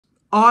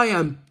I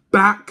am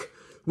back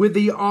with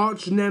the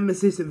arch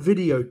nemesis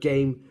video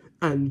game,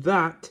 and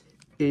that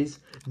is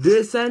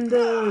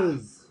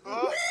Descenders.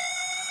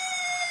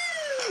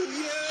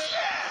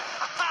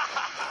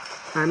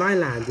 And I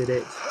landed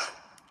it.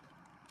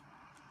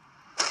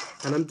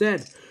 And I'm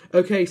dead.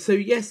 Okay, so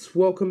yes,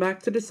 welcome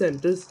back to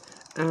Descenders.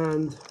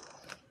 And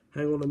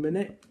hang on a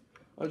minute.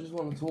 I just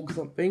want to talk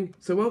something.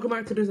 So welcome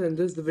back to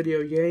Descenders, the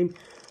video game.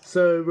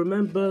 So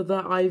remember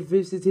that I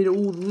visited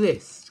all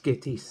this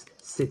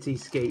city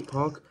skate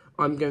park.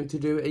 I'm going to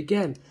do it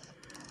again.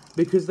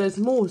 Because there's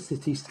more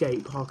city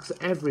skate parks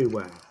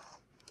everywhere.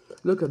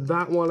 Look at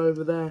that one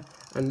over there.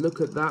 And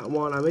look at that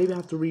one. I maybe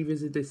have to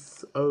revisit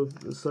this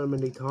over so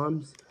many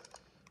times.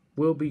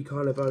 We'll be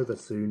kind of over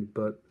soon,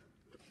 but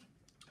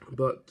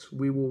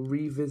we will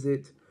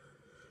revisit.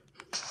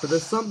 But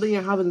there's something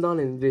I haven't done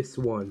in this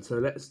one, so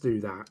let's do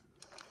that.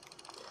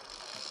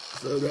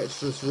 So let's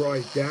just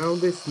ride down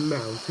this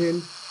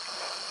mountain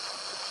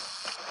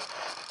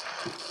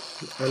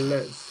and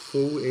let's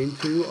fall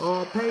into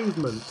our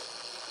pavement,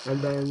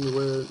 and then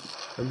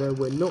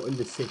we're not in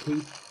the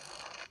city.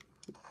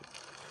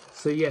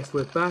 So yes,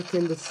 we're back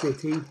in the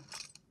city.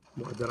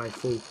 Why did I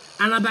fall?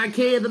 And I'm back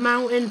here, the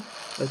mountain.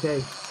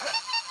 Okay.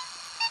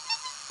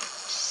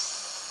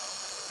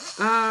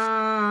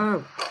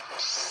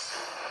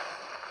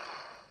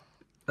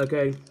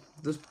 Okay,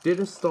 just did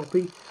a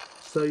stoppie.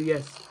 So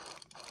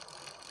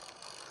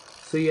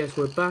yes,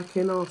 we're back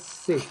in our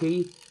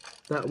city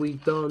that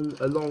we've done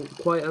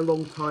quite a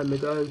long time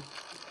ago.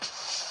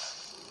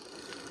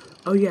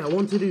 Oh yeah, I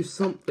want to do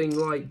something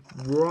like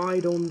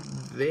ride on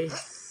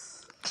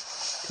this.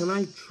 Can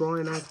I try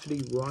and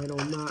actually ride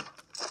on that?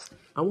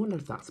 I wonder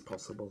if that's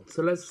possible.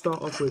 So let's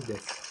start off with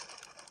this.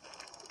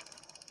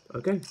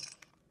 Okay.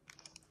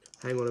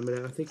 Hang on a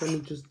minute, I think I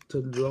need just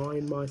to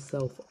line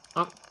myself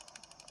up.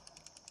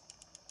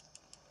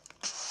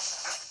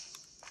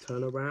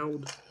 Turn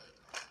around.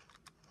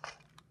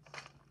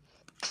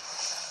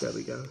 There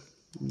we go.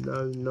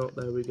 No, not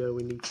there we go.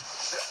 We need to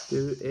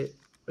do it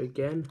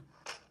again.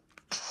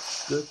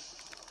 Good.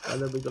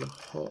 And then we're going to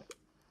hop.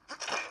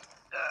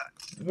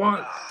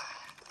 What?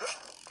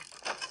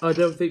 I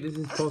don't think this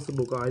is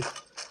possible, guys.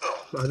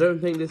 I don't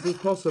think this is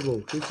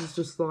possible. This is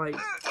just like...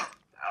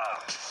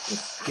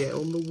 Let's get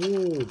on the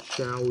wall,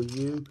 shall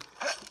you?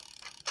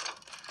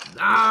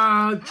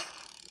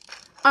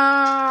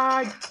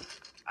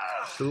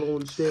 Just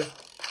launched it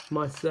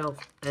myself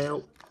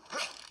out.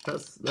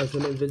 That's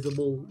an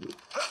invisible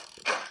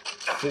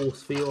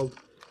force field.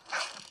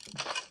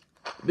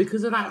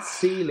 Because of that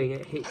ceiling,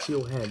 it hits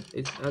your head,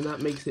 and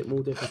that makes it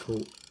more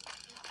difficult.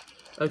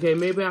 Okay,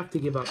 maybe I have to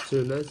give up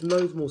soon. There's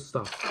loads more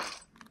stuff.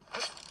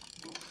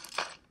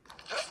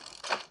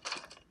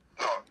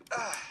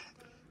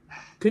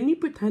 Can you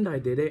pretend I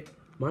did it?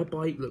 My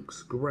bike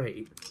looks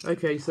great.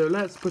 Okay, so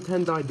let's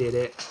pretend I did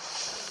it.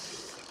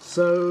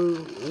 So,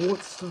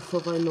 what stuff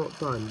have I not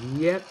done?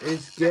 Yep,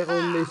 it's get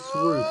on this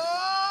roof.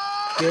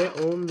 Get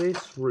on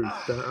this roof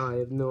that I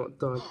have not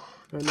done.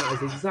 And that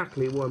is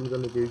exactly what I'm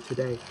going to do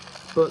today.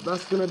 But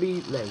that's going to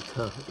be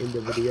later in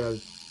the video.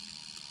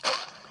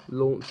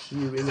 Launch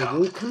you in a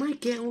wall. Can I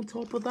get on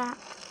top of that?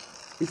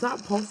 Is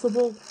that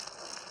possible?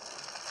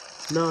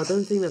 No, I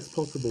don't think that's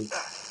possible.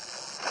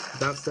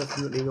 That's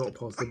definitely not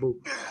possible.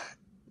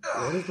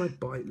 Why does my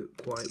bike look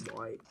quite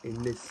white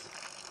in this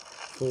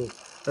fall?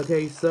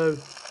 Okay, so...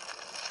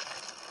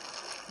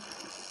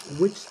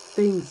 which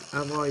things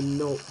have I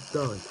not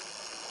done?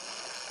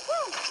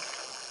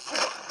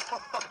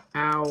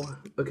 Ow.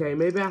 Okay,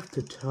 maybe I have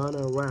to turn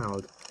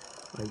around.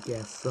 I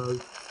guess so.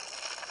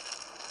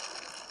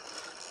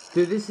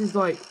 Dude, this is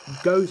like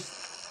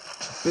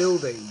ghost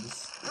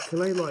buildings.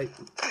 Can I like...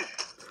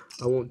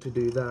 I want to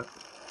do that.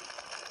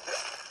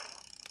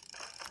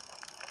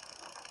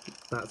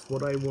 That's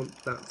what I want.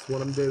 That's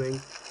what I'm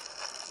doing.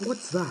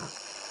 What's that?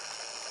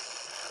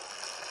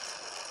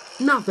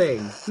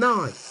 Nothing.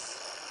 Nice.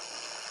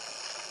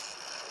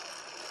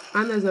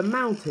 And there's a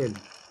mountain.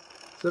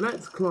 So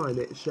let's climb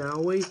it,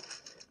 shall we?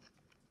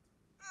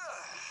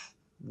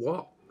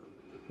 What?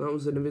 That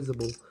was an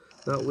invisible.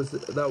 That was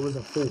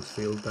a force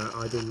field that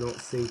I did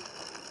not see.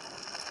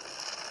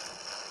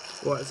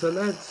 Right, so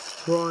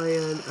let's try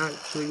and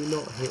actually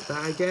not hit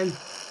that again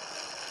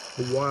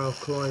while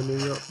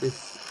climbing up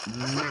this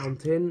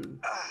mountain.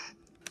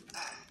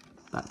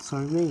 That's so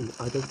mean.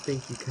 I don't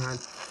think you can.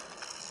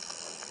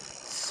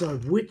 So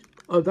which?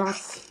 Oh,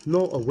 that's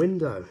not a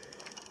window.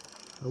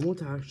 I want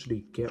to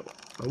actually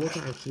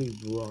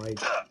ride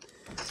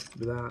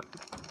that.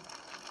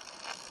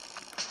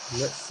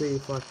 Let's see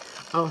if I...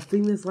 Oh, I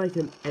think there's like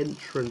an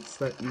entrance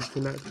that you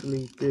can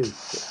actually do.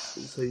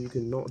 So you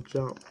can not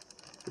jump.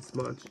 It's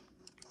much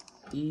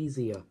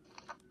easier.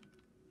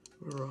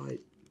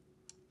 Alright.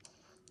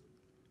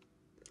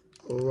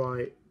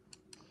 Alright.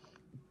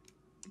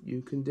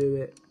 You can do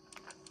it.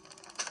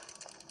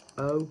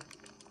 Oh.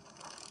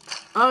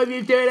 Oh,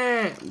 you did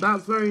it!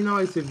 That's very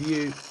nice of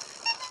you.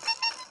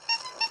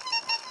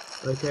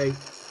 Okay,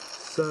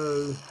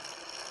 so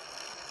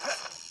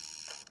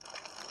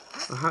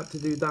I had to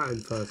do that in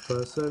first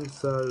person,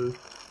 so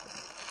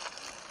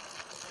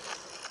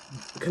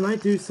Can I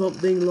do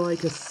something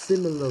like a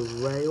similar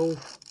rail?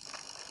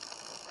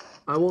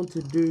 I want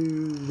to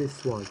do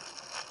this one.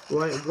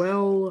 Right,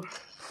 well,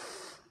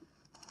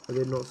 I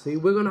did not see.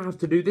 We're going to have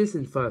to do this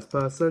in first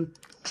person.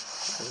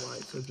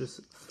 Alright, so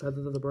just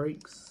feather the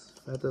brakes.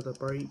 Feather the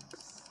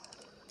brakes.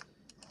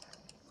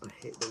 I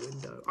hit the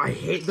window. I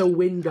hit the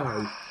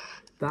window.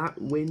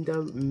 That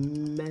window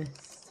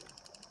messed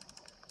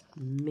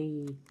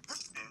me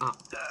up.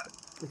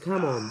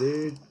 Come on,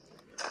 dude.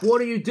 What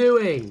are you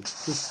doing?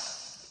 Just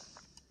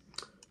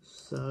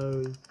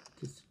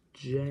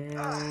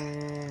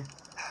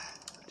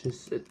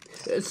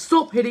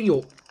stop hitting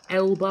your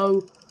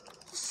elbow.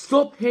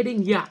 Stop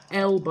hitting your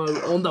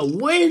elbow on the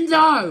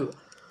window.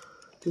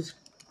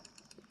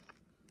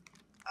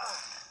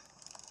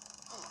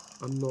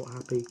 I'm not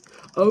happy.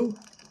 Oh.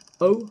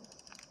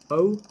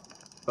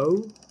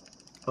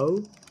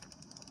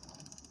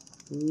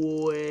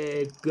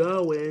 We're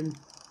going.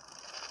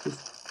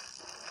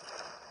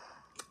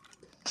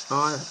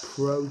 I'm a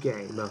pro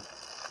gamer.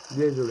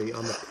 Literally,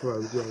 I'm a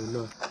pro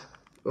gamer.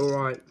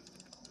 Alright.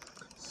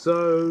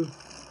 So,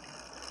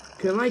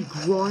 can I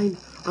grind?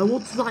 I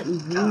want to like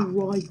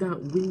wall ride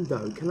that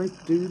window. Can I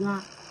do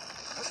that?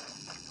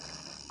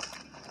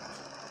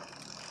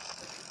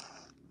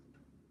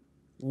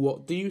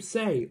 What do you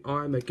say?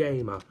 I'm a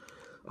gamer.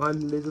 I'm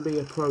literally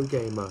a pro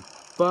gamer.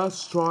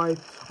 First try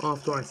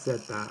after I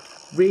said that.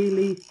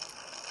 Really?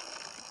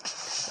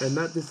 And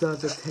that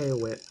deserves a tail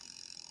whip.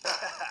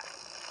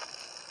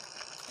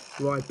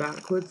 Right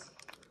backwards.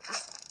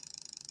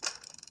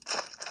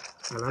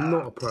 And I'm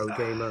not a pro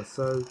gamer,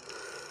 so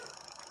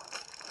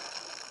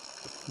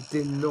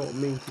did not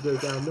mean to go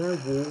down there.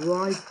 Wall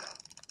ride.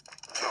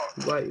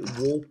 Right,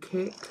 wall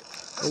kick.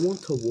 I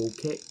want a wall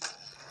kick.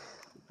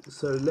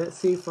 So let's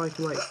see if I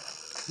can like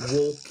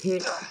wall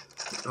kick.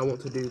 I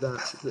want to do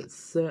that. Let's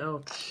set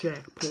our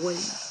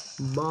checkpoint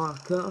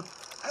marker.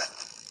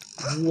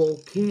 Wall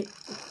kick.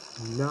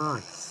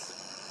 Nice.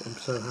 I'm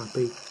so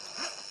happy.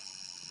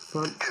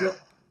 Front flip.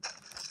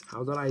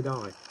 How did I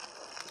die?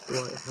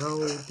 Right, how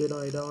did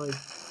I die?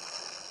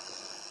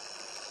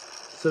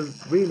 So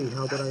really,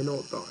 how did I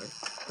not die?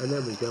 And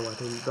there we go, I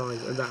didn't die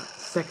at that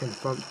second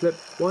front flip.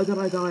 Why did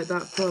I die at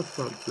that first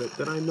front flip?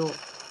 Did I not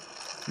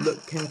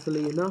look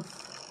carefully enough?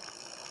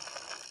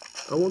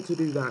 I want to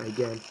do that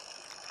again.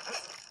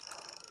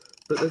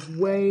 But there's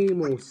way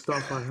more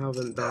stuff I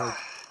haven't done.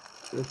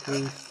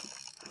 Okay,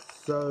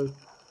 so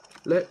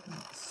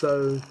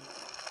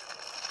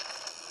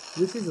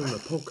this is an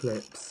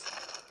apocalypse.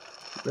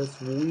 Let's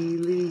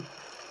wheelie.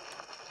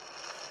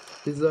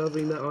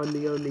 Deserving that I'm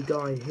the only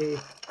guy here.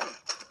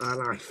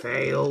 And I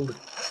failed.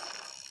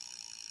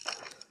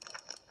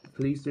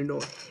 Please do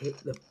not hit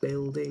the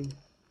building.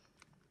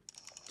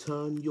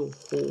 Turn your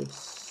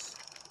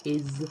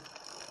horses.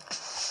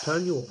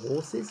 Turn your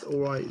horses?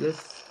 Alright,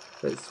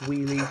 let's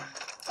wheelie.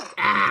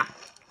 Ah!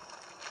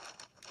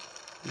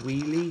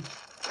 Wheelie.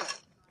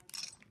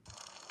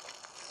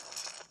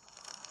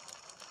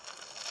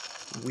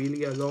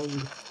 Wheelie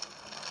along.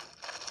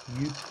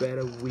 You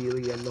better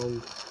wheelie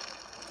along.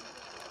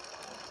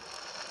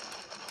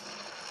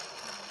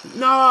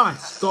 No!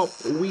 Stop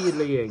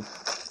wheeling.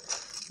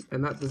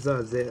 And that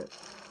deserves it.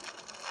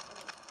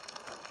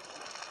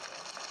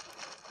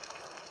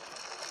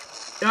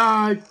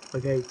 Ah!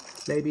 Okay,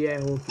 maybe air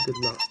horn for good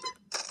luck.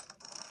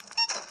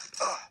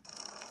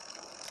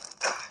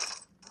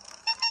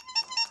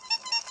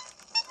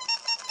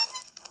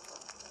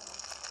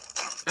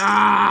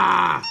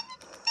 Ah!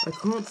 I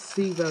can't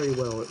see very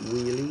well at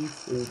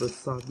wheelies all of a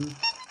sudden.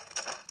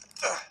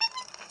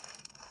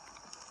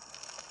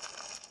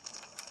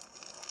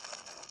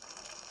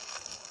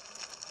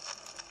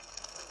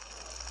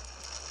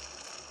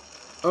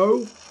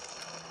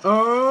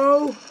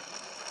 Oh!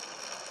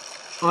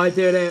 I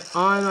did it.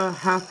 I'm a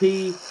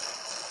happy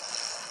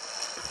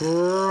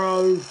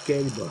pro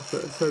gamer.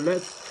 So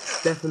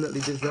let's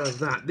definitely deserve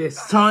that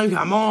this time.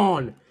 Come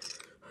on!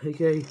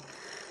 Okay.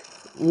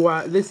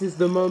 Wow, this is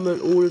the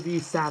moment all of you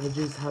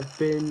savages have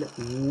been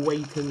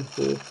waiting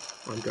for.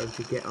 I'm going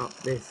to get up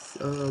this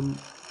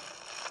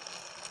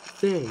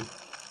thing.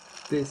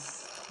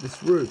 This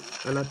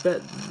roof. And I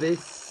bet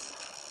this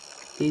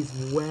is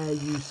where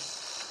you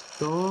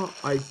start.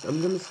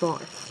 I'm gonna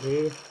start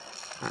here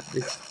at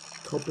this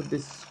top of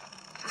this,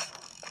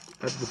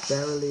 at the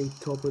very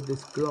top of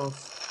this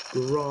grass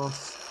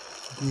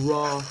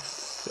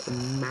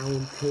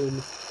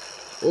mountain.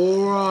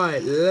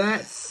 Alright,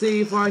 let's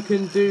see if I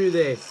can do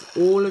this.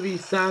 All of you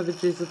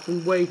savages have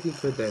been waiting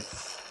for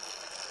this.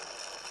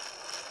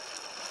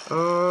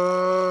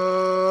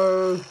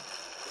 Oh,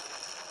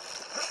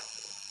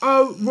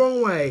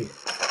 wrong way.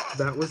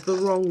 That was the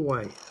wrong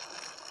way.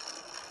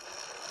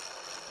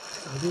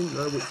 I didn't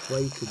know which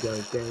way to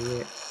go, dang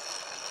it.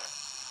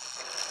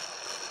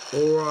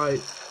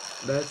 Alright,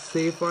 let's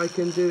see if I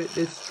can do it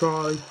this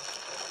try.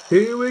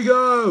 Here we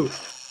go!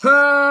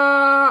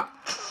 Ha!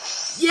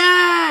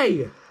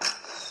 Yay!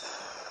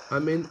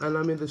 I'm in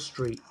the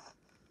street.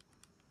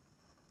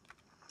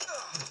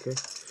 Okay.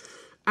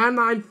 And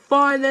I'm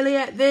finally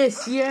at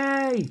this,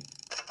 yay!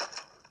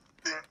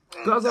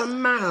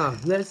 Doesn't matter.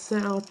 Let's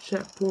set our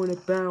checkpoint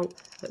about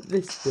at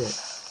this bit.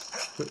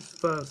 That's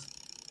first.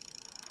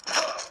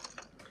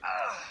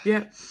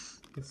 Yep,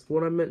 that's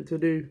what I meant to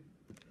do.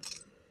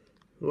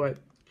 Right,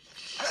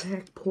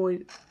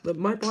 checkpoint. But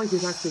my bike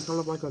is actually kind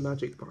of like a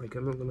magic bike,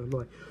 I'm not gonna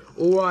lie.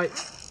 Alright.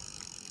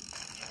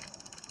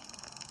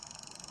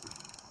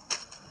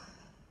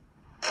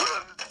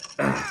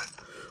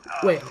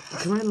 Wait,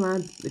 can I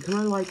land? Can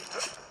I like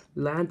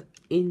land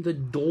in the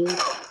door?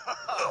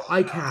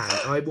 I can.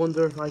 I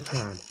wonder if I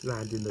can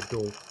land in the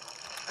door.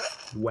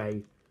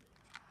 Way.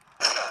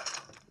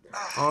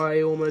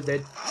 I almost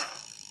did.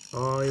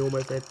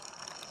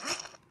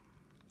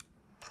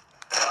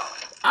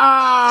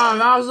 Ah,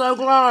 that was so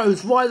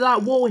close. Why is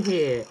that wall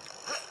here?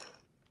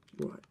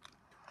 Right.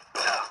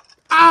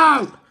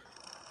 Ow!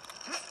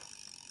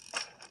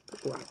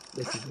 Right,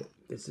 this is it.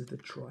 This is the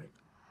try.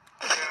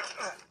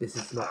 This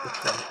is not the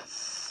try.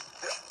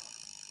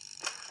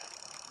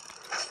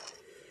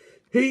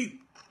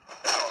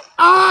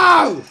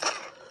 Ow!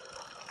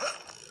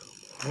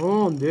 Come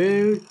on,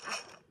 dude.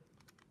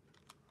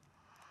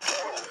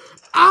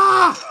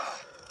 Ah!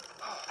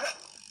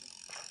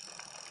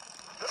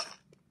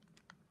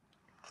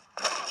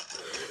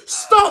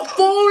 Stop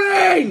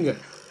falling!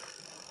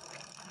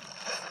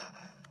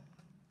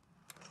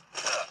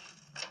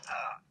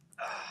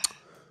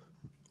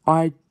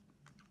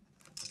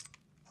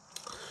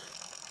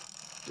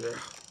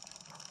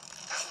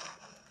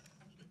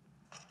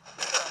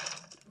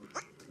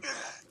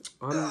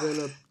 I'm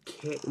gonna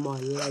kick my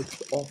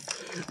legs off.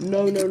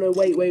 No,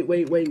 wait.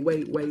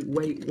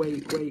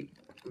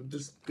 I'm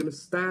just gonna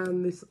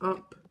stand this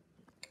up.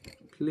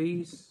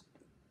 Please.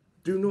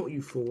 Do not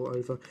you fall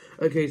over.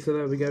 Okay, so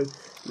there we go.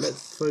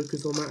 Let's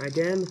focus on that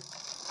again.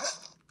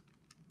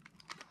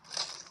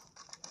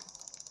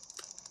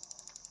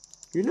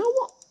 You know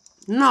what?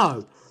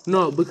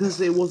 No,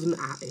 because it wasn't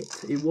at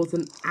it. It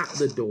wasn't at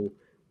the door.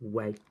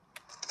 Wait.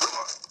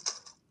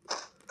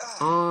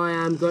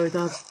 I'm going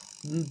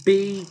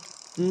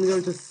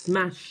to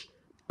smash,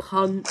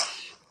 punch.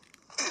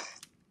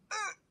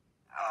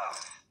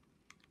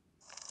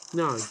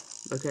 No.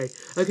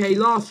 Okay,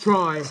 last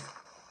try.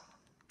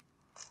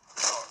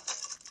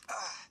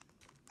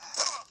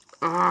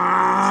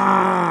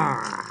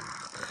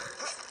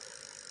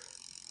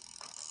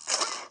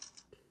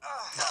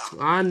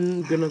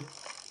 I'm gonna...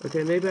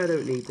 Okay, maybe I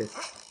don't need this.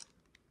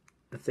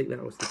 I think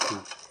that was the key.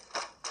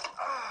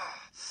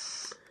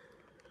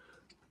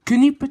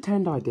 Can you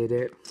pretend I did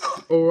it?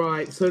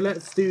 Alright, so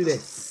let's do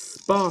this.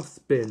 Bar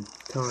spin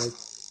time.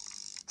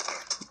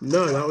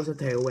 No, that was a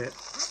tail whip.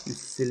 You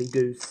silly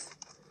goose.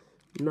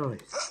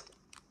 Nice.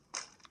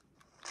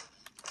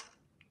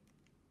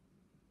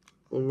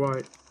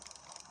 Alright.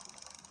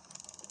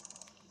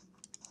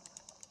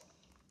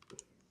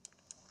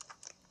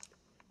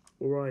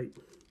 Alright.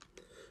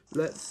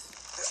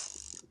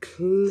 Let's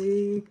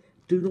clear.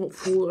 Do not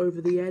fall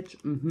over the edge.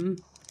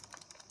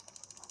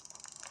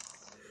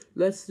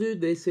 Let's do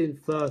this in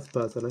first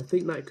person. I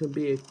think that could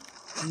be a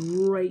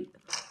great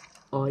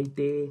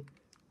idea.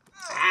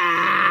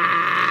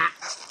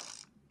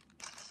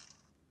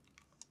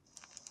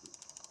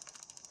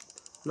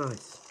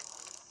 Nice.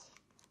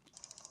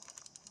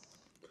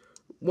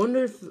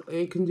 Wonder if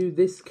I can do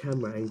this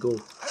camera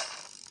angle.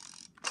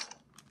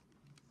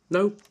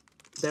 Nope.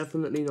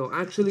 Definitely not.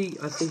 Actually,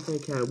 I think I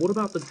can. What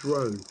about the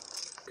drone?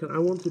 I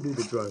want to do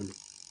the drone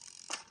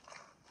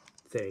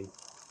thing.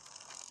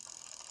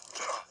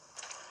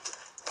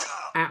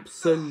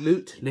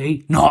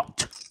 Absolutely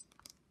not.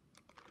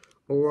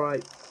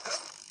 Alright.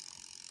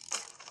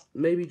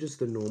 Maybe just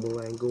the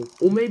normal angle.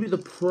 Or maybe the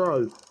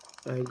pro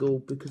angle,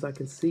 because I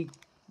can see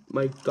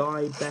my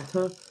guy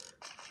better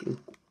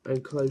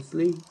and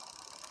closely.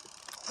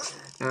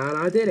 And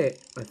I did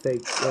it, I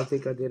think. I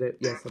think I did it.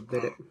 Yes, I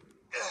did it.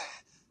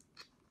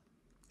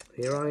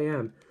 Here I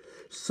am.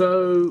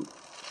 So,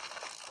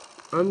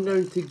 I'm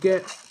going to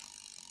get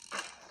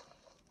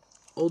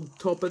on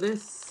top of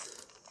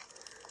this,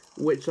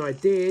 which I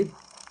did.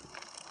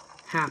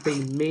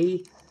 Happy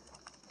me.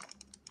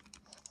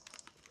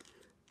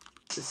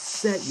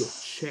 Set your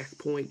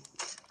checkpoint.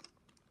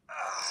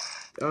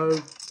 Oh,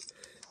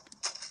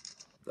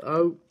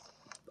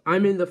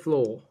 I'm in the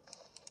floor.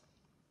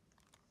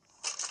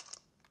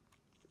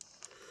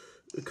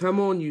 Come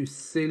on, you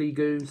silly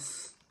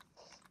goose.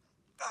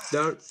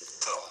 Don't.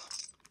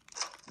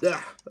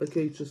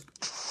 Okay, just.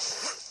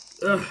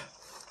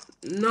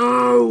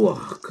 No!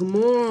 Come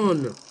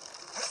on!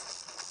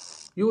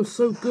 You were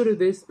so good at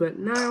this, but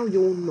now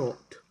you're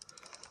not.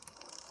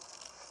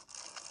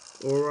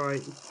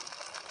 Alright.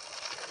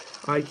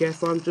 I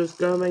guess I'm just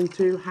going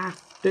to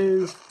have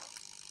to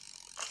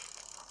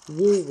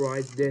wall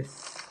ride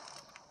this.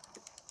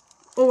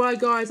 Alright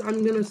guys,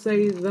 I'm gonna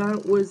say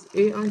that was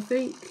it, I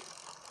think.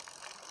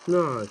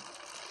 No.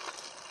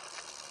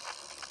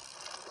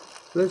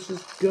 Let's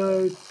just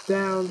go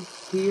down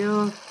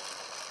here.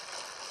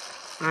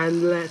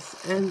 And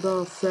let's end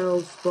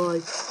ourselves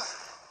by...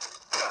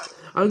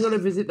 I'm gonna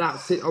visit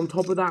that on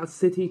top of that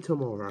city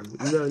tomorrow.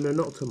 No,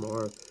 not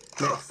tomorrow.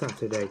 Next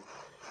Saturday.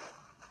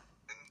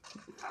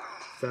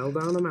 fell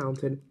down a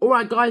mountain.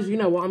 Alright, guys, you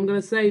know what I'm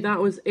going to say? That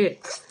was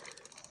it.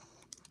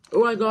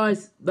 Alright,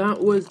 guys, that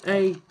was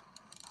a...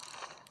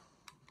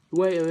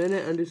 Wait a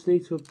minute, I just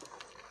need to...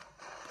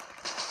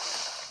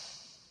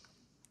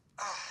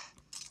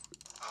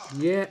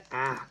 Yeah,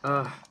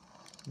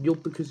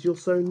 because you're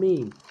so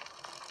mean.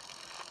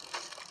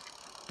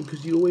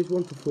 Because you always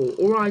want to fall.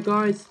 Alright,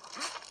 guys.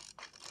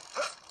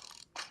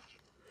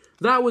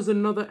 That was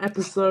another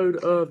episode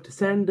of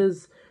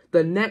Descenders.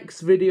 The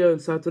next video on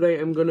Saturday,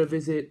 I'm going to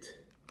visit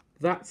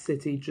that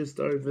city just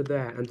over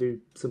there and do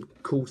some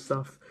cool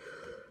stuff.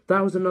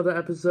 That was another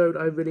episode.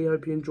 I really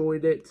hope you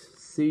enjoyed it.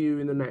 See you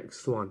in the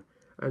next one.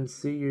 And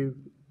see you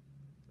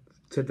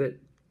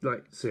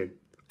soon.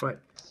 Right,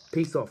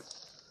 peace off.